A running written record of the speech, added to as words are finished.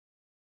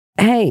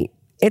Hey,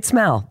 it's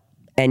Mel,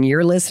 and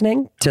you're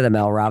listening to the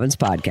Mel Robbins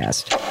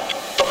Podcast.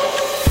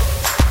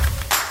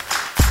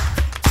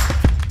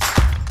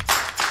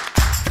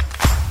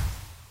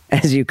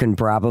 As you can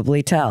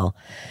probably tell,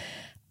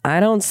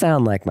 I don't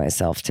sound like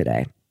myself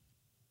today.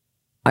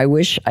 I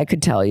wish I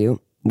could tell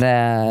you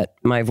that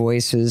my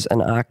voice is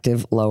an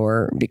octave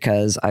lower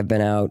because I've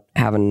been out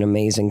having an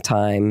amazing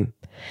time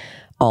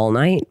all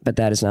night, but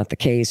that is not the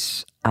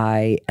case.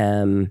 I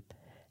am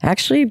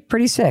actually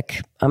pretty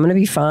sick. I'm going to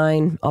be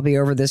fine. I'll be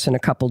over this in a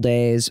couple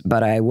days,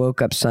 but I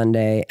woke up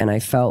Sunday and I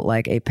felt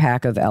like a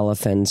pack of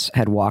elephants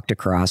had walked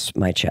across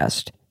my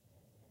chest.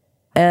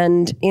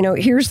 And,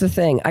 here's the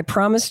thing. I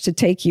promised to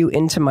take you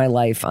into my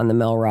life on the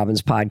Mel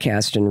Robbins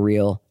Podcast in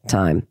real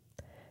time.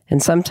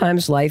 And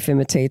sometimes life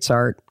imitates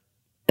art,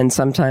 and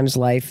sometimes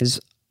life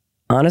is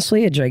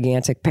honestly a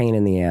gigantic pain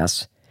in the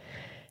ass.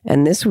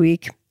 And this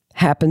week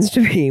happens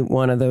to be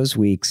one of those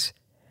weeks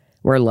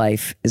where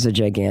life is a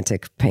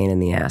gigantic pain in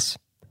the ass.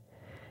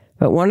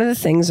 But one of the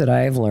things that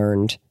I have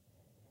learned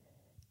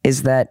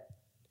is that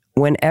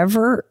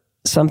whenever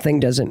something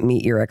doesn't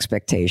meet your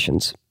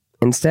expectations,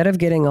 instead of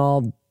getting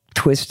all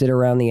twisted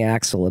around the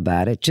axle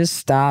about it, just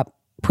stop,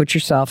 put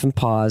yourself in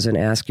pause and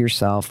ask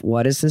yourself,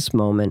 what is this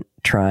moment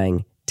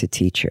trying to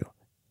teach you?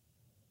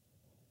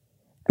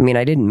 I mean,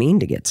 I didn't mean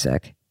to get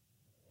sick.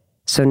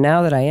 So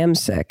now that I am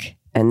sick,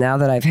 and now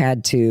that I've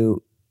had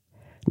to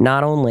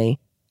not only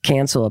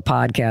cancel a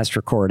podcast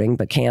recording,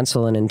 but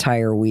cancel an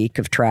entire week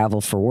of travel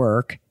for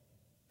work.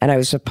 And I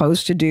was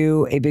supposed to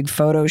do a big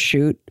photo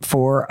shoot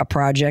for a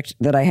project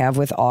that I have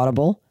with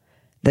Audible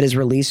that is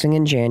releasing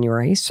in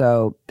January.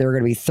 So there are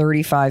going to be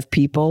 35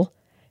 people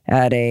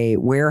at a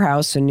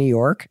warehouse in New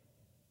York.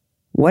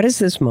 What is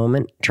this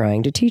moment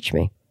trying to teach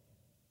me?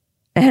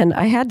 And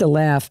I had to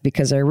laugh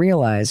because I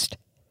realized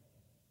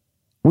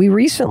we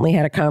recently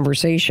had a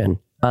conversation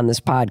on this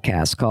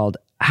podcast called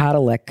How to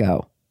Let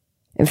Go.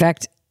 In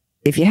fact,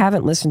 if you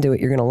haven't listened to it,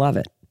 you're going to love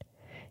it.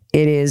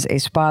 It is a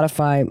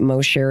Spotify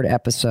most shared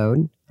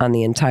episode on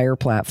the entire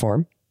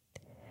platform.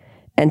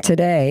 And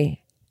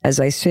today, as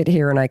I sit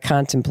here and I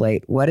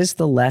contemplate, what is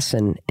the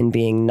lesson in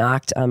being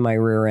knocked on my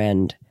rear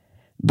end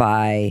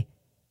by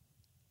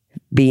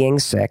being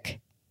sick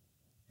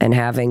and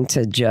having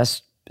to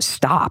just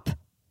stop?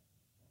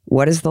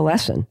 What is the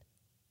lesson?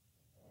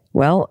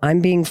 Well,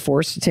 I'm being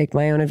forced to take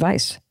my own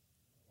advice.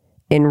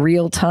 In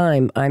real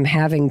time, I'm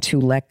having to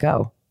let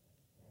go.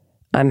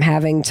 I'm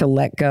having to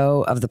let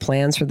go of the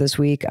plans for this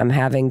week. I'm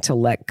having to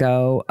let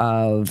go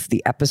of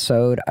the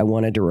episode I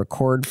wanted to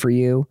record for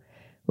you,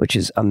 which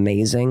is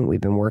amazing. We've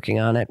been working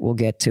on it. We'll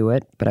get to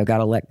it, but I've got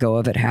to let go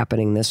of it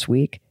happening this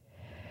week.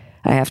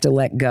 I have to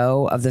let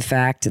go of the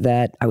fact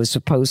that I was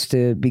supposed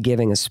to be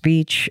giving a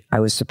speech.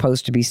 I was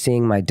supposed to be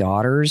seeing my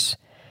daughters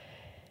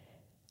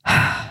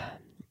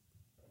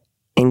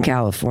in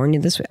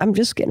California this week. I'm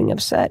just getting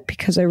upset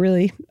because I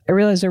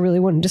realized I really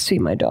wanted to see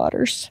my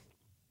daughters.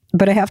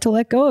 But I have to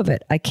let go of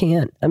it. I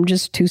can't. I'm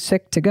just too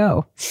sick to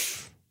go.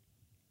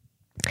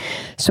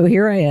 So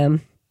here I am.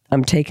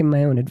 I'm taking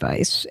my own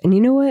advice. And you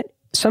know what?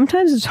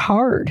 Sometimes it's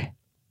hard.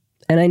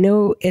 And I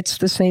know it's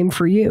the same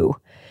for you.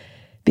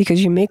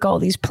 Because you make all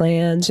these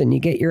plans and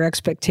you get your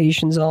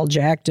expectations all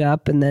jacked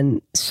up. And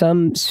then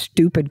some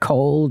stupid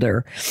cold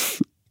or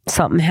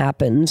something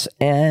happens.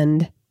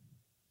 And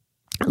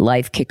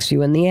life kicks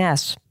you in the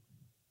ass.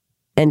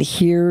 And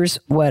here's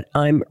what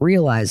I'm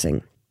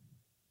realizing.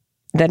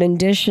 That in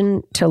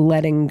addition to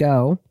letting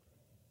go,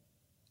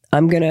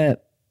 I'm going to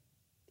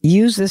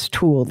use this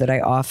tool that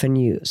I often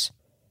use,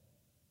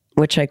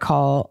 which I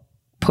call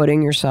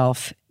putting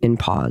yourself in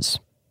pause.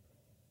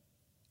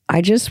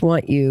 I just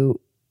want you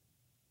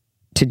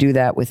to do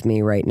that with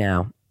me right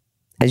now.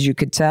 As you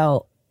could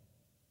tell,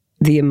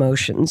 the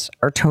emotions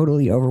are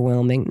totally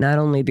overwhelming, not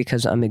only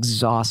because I'm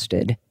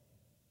exhausted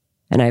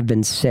and I've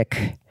been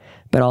sick,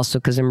 but also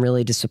because I'm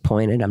really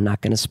disappointed. I'm not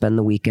going to spend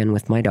the weekend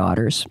with my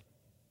daughters.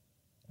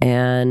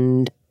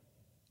 And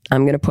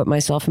I'm going to put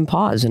myself in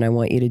pause, and I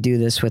want you to do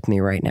this with me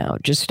right now.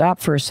 Just stop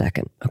for a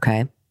second,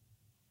 okay?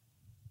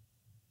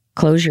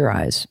 Close your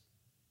eyes,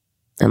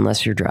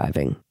 unless you're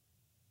driving.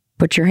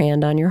 Put your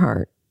hand on your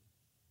heart,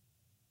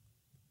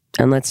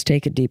 and let's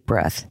take a deep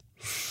breath.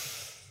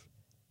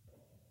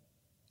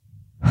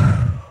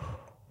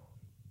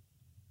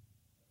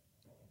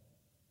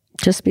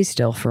 Just be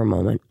still for a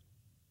moment.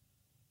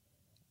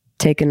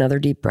 Take another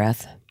deep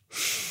breath.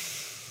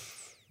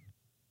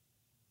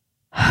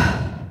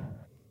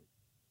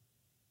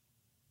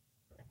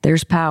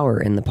 There's power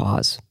in the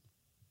pause.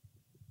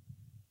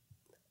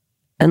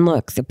 And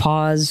look, the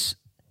pause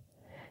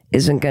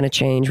isn't going to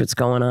change what's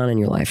going on in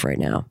your life right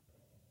now.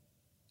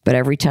 But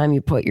every time you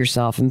put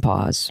yourself in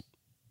pause,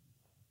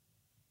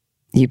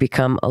 you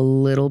become a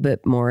little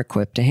bit more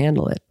equipped to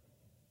handle it.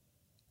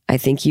 I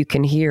think you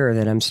can hear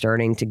that I'm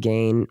starting to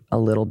gain a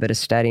little bit of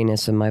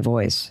steadiness in my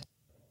voice.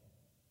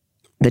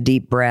 The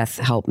deep breath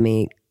helped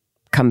me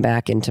come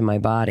back into my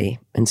body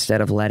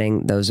instead of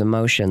letting those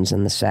emotions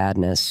and the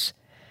sadness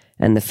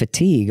and the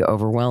fatigue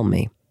overwhelm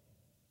me.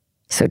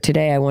 So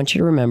today I want you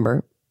to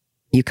remember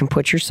You can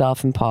put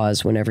yourself in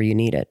pause whenever you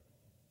need it.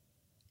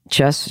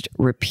 Just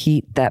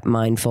repeat that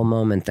mindful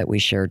moment that we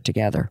shared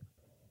together.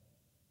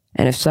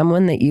 And if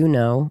someone that you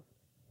know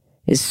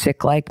is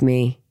sick like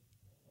me,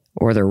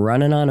 or they're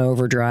running on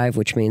overdrive,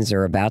 which means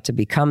they're about to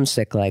become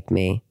sick like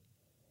me,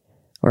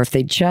 or if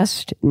they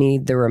just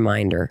need the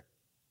reminder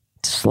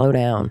to slow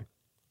down,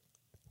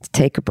 to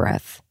take a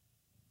breath,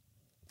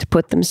 to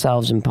put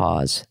themselves in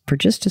pause for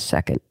just a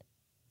second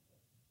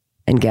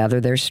and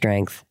gather their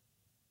strength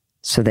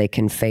so they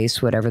can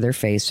face whatever they're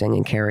facing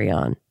and carry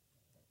on,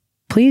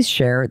 please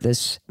share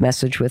this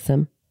message with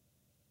them.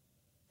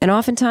 And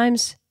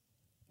oftentimes,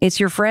 it's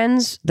your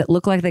friends that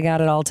look like they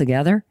got it all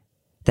together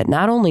that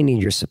not only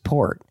need your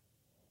support,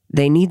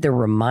 they need the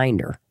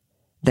reminder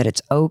that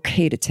it's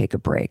okay to take a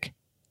break.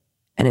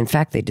 And in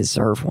fact, they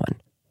deserve one.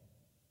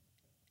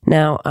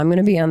 Now, I'm going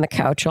to be on the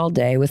couch all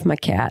day with my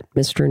cat,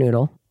 Mr.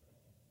 Noodle.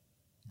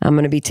 I'm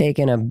going to be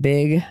taking a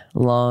big,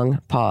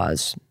 long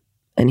pause.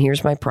 And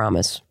here's my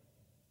promise.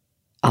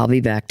 I'll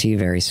be back to you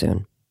very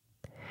soon.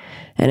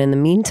 And in the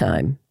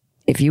meantime,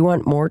 if you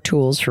want more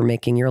tools for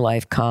making your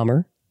life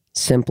calmer,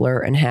 simpler,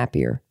 and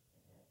happier,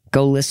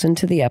 go listen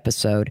to the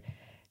episode,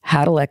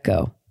 How to Let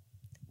Go.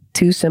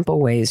 2 simple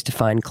ways to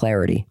find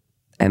clarity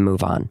and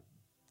move on.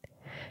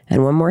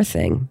 And one more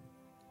thing,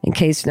 in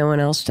case no one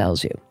else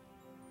tells you,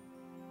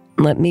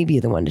 let me be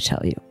the one to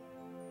tell you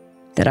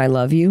that I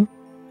love you,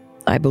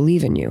 I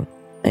believe in you,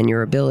 and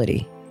your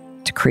ability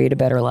to create a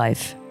better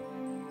life.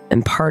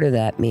 And part of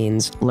that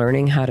means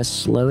learning how to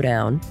slow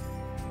down,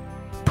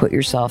 put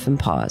yourself in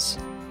pause,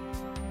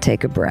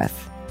 take a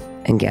breath,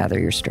 and gather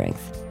your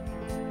strength.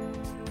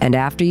 And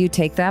after you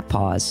take that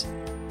pause,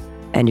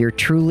 and you're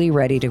truly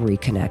ready to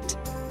reconnect,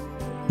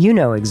 you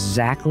know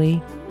exactly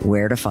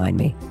where to find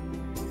me.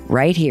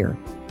 Right here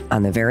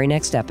on the very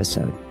next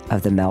episode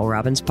of the Mel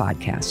Robbins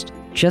Podcast,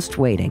 just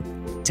waiting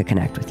to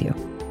connect with you.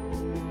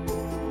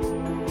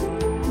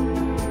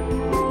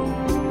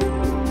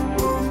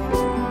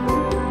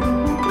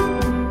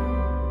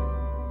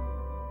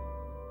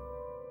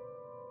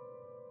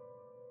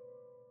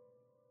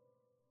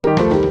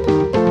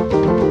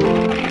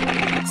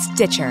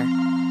 Stitcher.